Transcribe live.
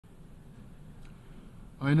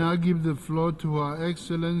I now give the floor to Her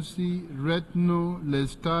Excellency Retno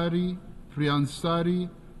Lestari Priansari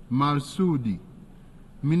Marsudi,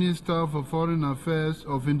 Minister for Foreign Affairs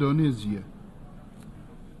of Indonesia.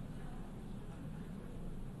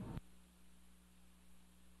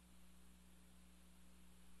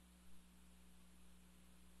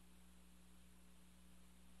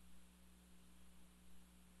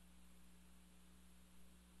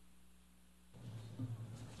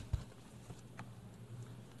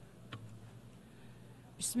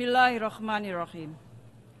 Bismillahirrahmanirrahim.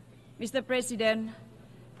 Mr. President,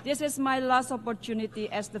 this is my last opportunity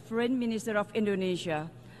as the Foreign Minister of Indonesia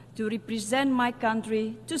to represent my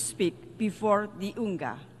country to speak before the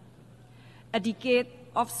UNGA. A decade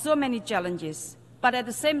of so many challenges, but at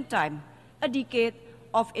the same time, a decade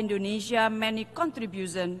of Indonesia's many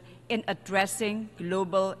contributions in addressing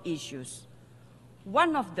global issues.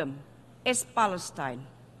 One of them is Palestine.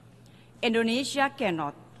 Indonesia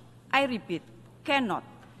cannot, I repeat, cannot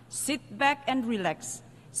sit back and relax,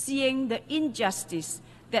 seeing the injustice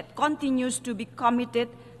that continues to be committed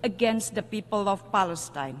against the people of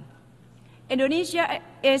Palestine. Indonesia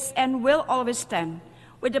is and will always stand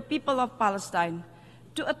with the people of Palestine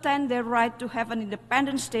to attain their right to have an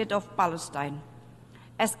independent state of Palestine.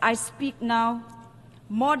 As I speak now,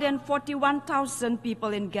 more than 41,000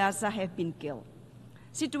 people in Gaza have been killed.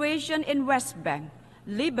 Situation in West Bank,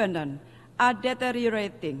 Lebanon are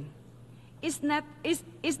deteriorating. Is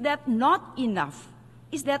that not enough?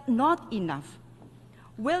 Is that not enough?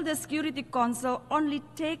 Will the Security Council only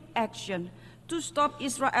take action to stop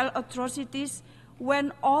Israel atrocities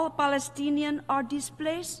when all Palestinians are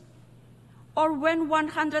displaced? Or when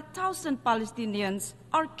 100,000 Palestinians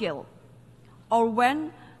are killed? Or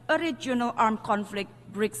when a regional armed conflict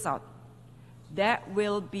breaks out? That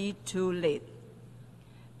will be too late.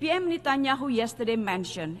 PM Netanyahu yesterday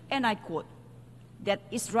mentioned, and I quote, that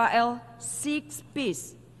Israel seeks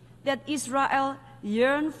peace, that Israel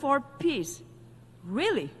yearns for peace.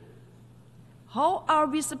 Really? How are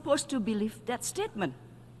we supposed to believe that statement?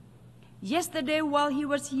 Yesterday, while he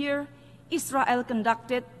was here, Israel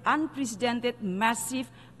conducted unprecedented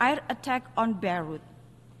massive air attack on Beirut.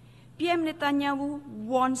 PM Netanyahu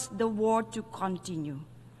wants the war to continue.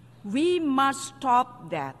 We must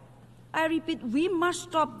stop that. I repeat, we must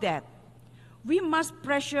stop that. We must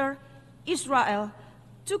pressure Israel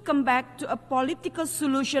to come back to a political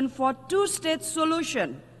solution for two-state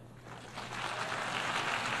solution.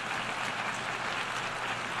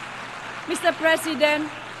 Mr. President,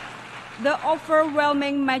 the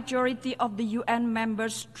overwhelming majority of the UN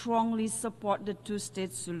members strongly support the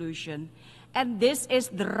two-state solution, and this is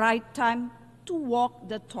the right time to walk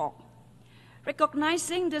the talk.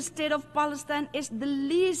 Recognizing the state of Palestine is the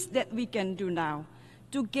least that we can do now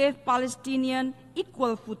to give Palestinians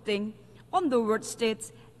equal footing on the world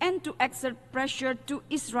states and to exert pressure to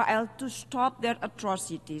Israel to stop their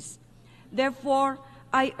atrocities. Therefore,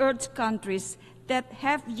 I urge countries that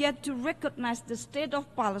have yet to recognize the state of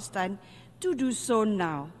Palestine to do so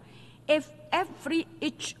now. If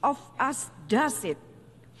each of us does it,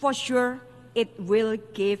 for sure it will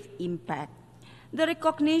give impact. The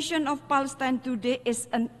recognition of Palestine today is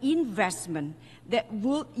an investment that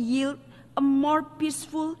will yield a more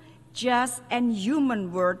peaceful, just, and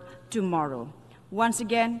human world tomorrow. Once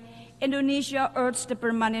again, Indonesia urged the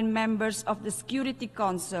permanent members of the Security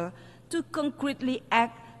Council to concretely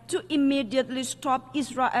act to immediately stop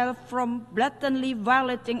Israel from blatantly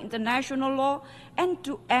violating international law and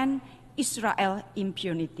to end Israel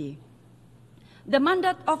impunity. The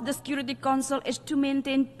mandate of the Security Council is to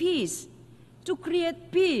maintain peace, to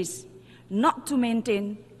create peace, not to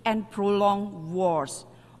maintain and prolong wars,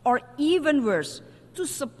 or even worse, to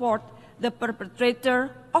support the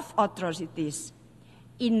perpetrator of atrocities.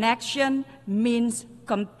 Inaction means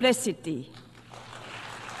complicity.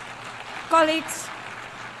 Colleagues,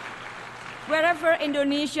 wherever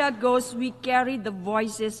Indonesia goes, we carry the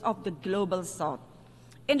voices of the global South.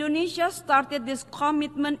 Indonesia started this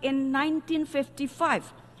commitment in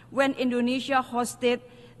 1955 when Indonesia hosted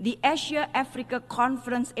the Asia-Africa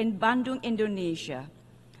Conference in Bandung, Indonesia.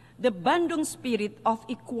 The Bandung spirit of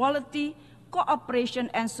equality,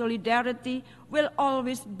 cooperation, and solidarity will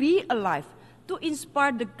always be alive to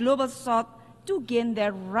inspire the global South to gain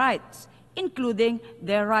their rights, including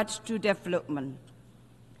their rights to development.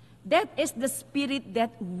 That is the spirit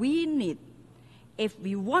that we need if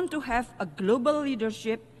we want to have a global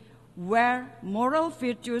leadership where moral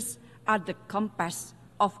virtues are the compass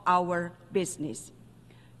of our business.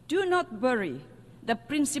 Do not bury the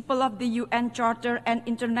principle of the UN Charter and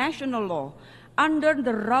international law under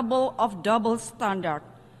the rubble of double standard,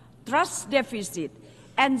 trust deficit,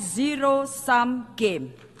 and zero-sum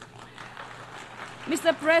game.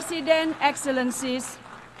 Mr. President, Excellencies,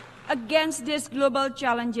 against these global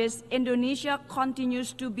challenges, Indonesia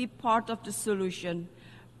continues to be part of the solution.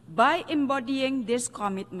 By embodying this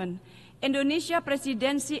commitment, Indonesia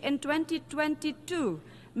presidency in 2022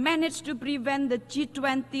 managed to prevent the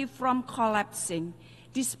G20 from collapsing,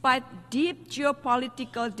 despite deep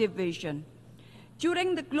geopolitical division.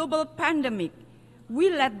 During the global pandemic,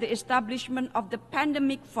 we led the establishment of the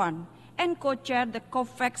Pandemic Fund and co-chaired the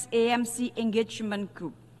COVAX AMC Engagement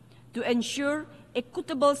Group to ensure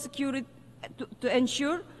equitable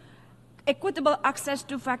access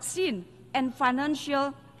to vaccine and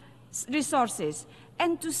financial resources,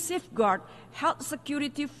 and to safeguard health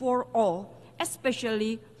security for all,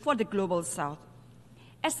 especially for the Global South.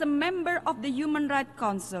 As a member of the Human Rights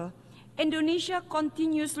Council, Indonesia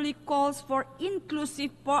continuously calls for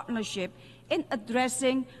inclusive partnership in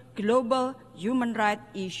addressing global human rights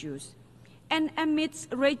issues. And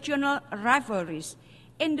amidst regional rivalries,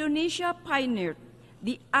 Indonesia pioneered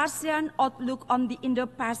the ASEAN Outlook on the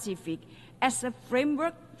Indo-Pacific as a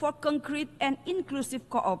framework for concrete and inclusive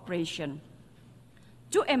cooperation.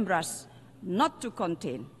 To embrace, not to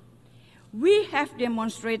contain. We have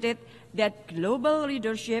demonstrated that global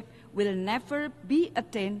leadership will never be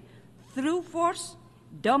attained through force,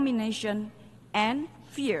 domination, and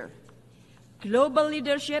fear. Global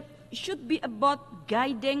leadership should be about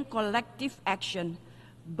guiding collective action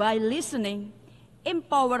by listening,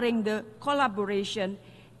 empowering the collaboration,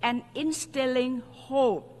 and instilling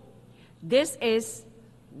hope. This is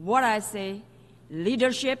what I say,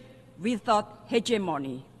 leadership without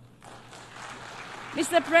hegemony.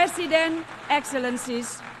 Mr. President,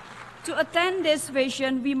 Excellencies, to attain this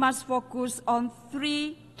vision, we must focus on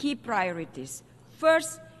three key priorities.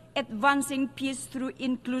 First, advancing peace through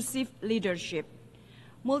inclusive leadership.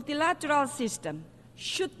 Multilateral system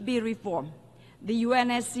should be reformed. The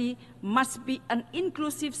UNSC must be an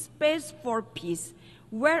inclusive space for peace,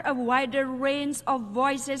 where a wider range of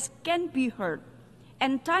voices can be heard,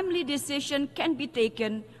 and timely decisions can be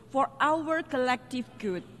taken for our collective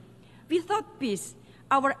good. Without peace,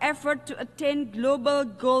 our effort to attain global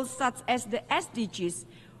goals such as the SDGs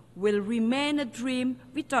will remain a dream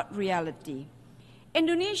without reality.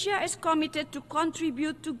 Indonesia is committed to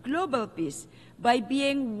contribute to global peace by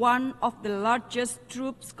being one of the largest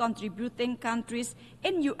troops contributing countries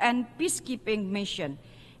in UN peacekeeping mission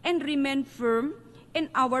and remain firm in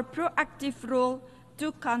our proactive role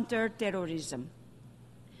to counter terrorism.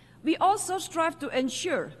 We also strive to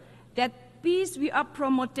ensure that peace we are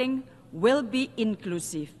promoting will be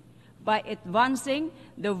inclusive by advancing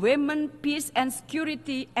the Women, Peace and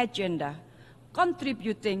Security agenda,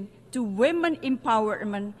 contributing to women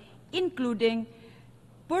empowerment, including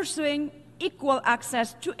pursuing equal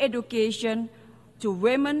access to education to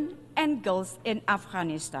women and girls in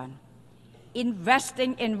Afghanistan.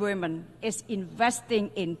 Investing in women is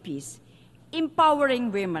investing in peace.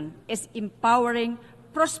 Empowering women is empowering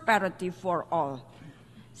prosperity for all.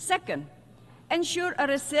 Second, ensure a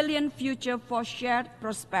resilient future for shared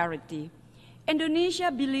prosperity.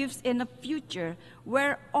 Indonesia believes in a future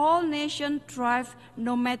where all nations thrive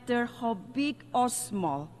no matter how big or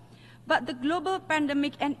small. But the global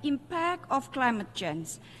pandemic and impact of climate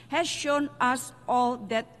change has shown us all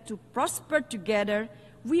that to prosper together,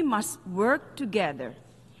 we must work together.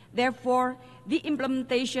 Therefore, the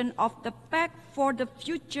implementation of the Pact for the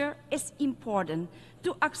Future is important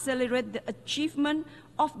to accelerate the achievement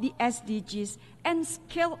of the SDGs and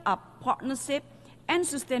scale up partnership and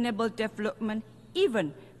sustainable development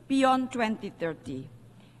even beyond 2030.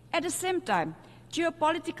 At the same time,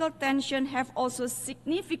 geopolitical tensions have also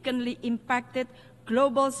significantly impacted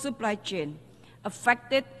global supply chain,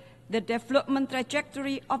 affected the development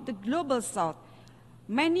trajectory of the Global South,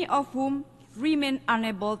 many of whom remain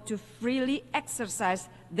unable to freely exercise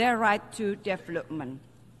their right to development.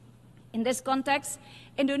 In this context,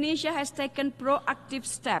 Indonesia has taken proactive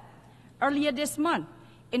steps. Earlier this month,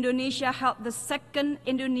 Indonesia held the second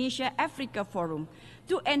Indonesia-Africa Forum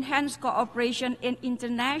to enhance cooperation in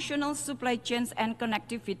international supply chains and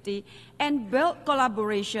connectivity and build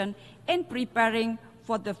collaboration in preparing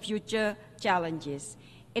for the future challenges.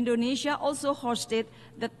 Indonesia also hosted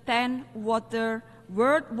the 10th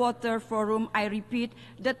World Water Forum, I repeat,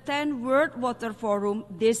 the 10th World Water Forum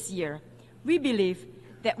this year. We believe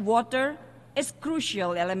that water is a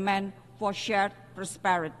crucial element for shared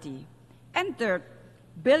prosperity. And third,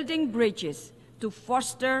 building bridges to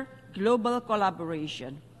foster global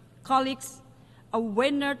collaboration. Colleagues, a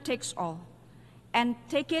winner takes all, and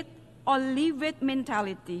take it or leave it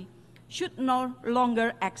mentality should no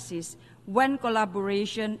longer exist when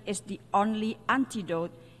collaboration is the only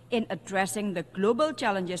antidote in addressing the global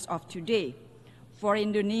challenges of today. For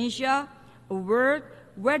Indonesia, a world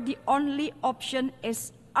where the only option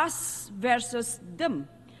is us versus them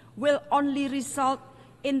will only result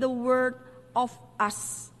in the world of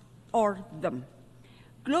us or them.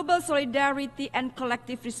 Global solidarity and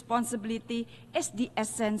collective responsibility is the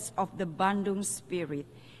essence of the Bandung spirit,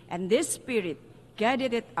 and this spirit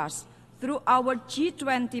guided us through our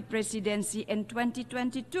G20 presidency in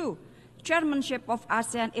 2022, chairmanship of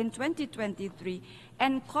ASEAN in 2023,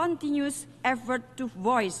 and continuous effort to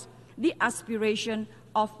voice the aspiration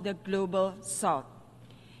of the Global South.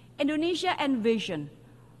 Indonesia envisions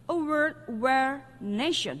a world where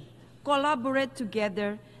nations collaborate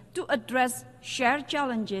together to address shared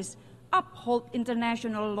challenges, uphold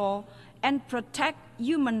international law, and protect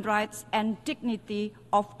human rights and dignity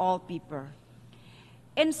of all people.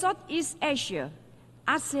 In Southeast Asia,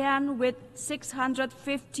 ASEAN with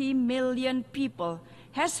 650 million people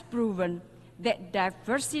has proven that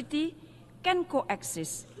diversity can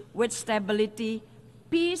coexist with stability,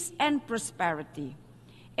 peace, and prosperity.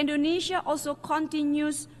 Indonesia also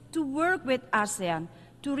continues to work with ASEAN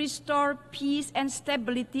to restore peace and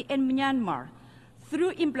stability in Myanmar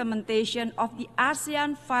through implementation of the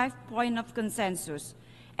ASEAN 5-point of consensus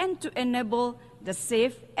and to enable the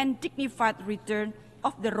safe and dignified return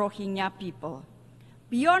of the Rohingya people.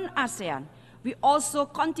 Beyond ASEAN, we also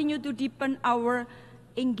continue to deepen our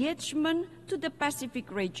engagement to the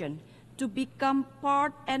Pacific region to become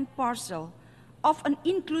part and parcel of an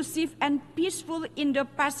inclusive and peaceful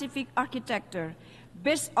Indo-Pacific architecture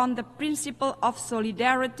based on the principle of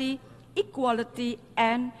solidarity, equality,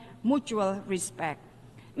 and mutual respect.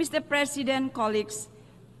 Mr. President, colleagues,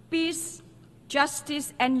 peace,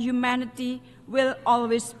 justice, and humanity will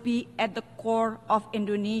always be at the core of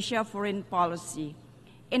Indonesia's foreign policy.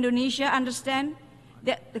 Indonesia understands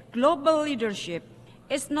that the global leadership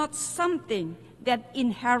is not something that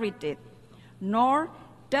inherited, nor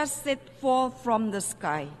does it fall from the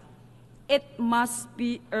sky. It must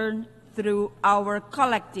be earned through our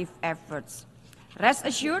collective efforts. Rest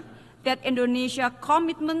assured that Indonesia's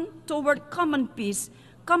commitment toward common peace,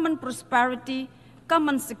 common prosperity,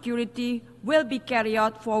 common security will be carried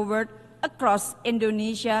out forward across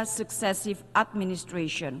Indonesia's successive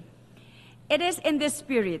administration. It is in this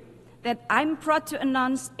spirit that I'm proud to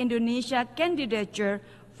announce Indonesia's candidature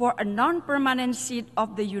for a non-permanent seat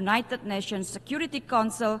of the United Nations Security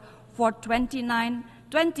Council for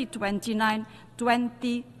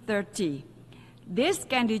 2029-2030. This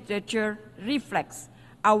candidature reflects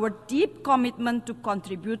our deep commitment to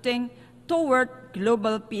contributing toward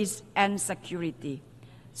global peace and security.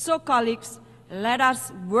 So, colleagues, let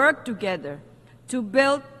us work together to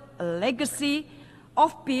build a legacy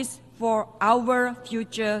of peace for our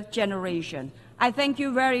future generation. I thank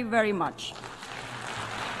you very, very much.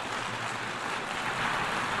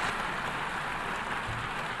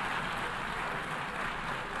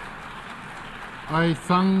 I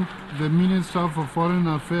thank the Minister for Foreign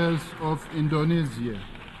Affairs of Indonesia.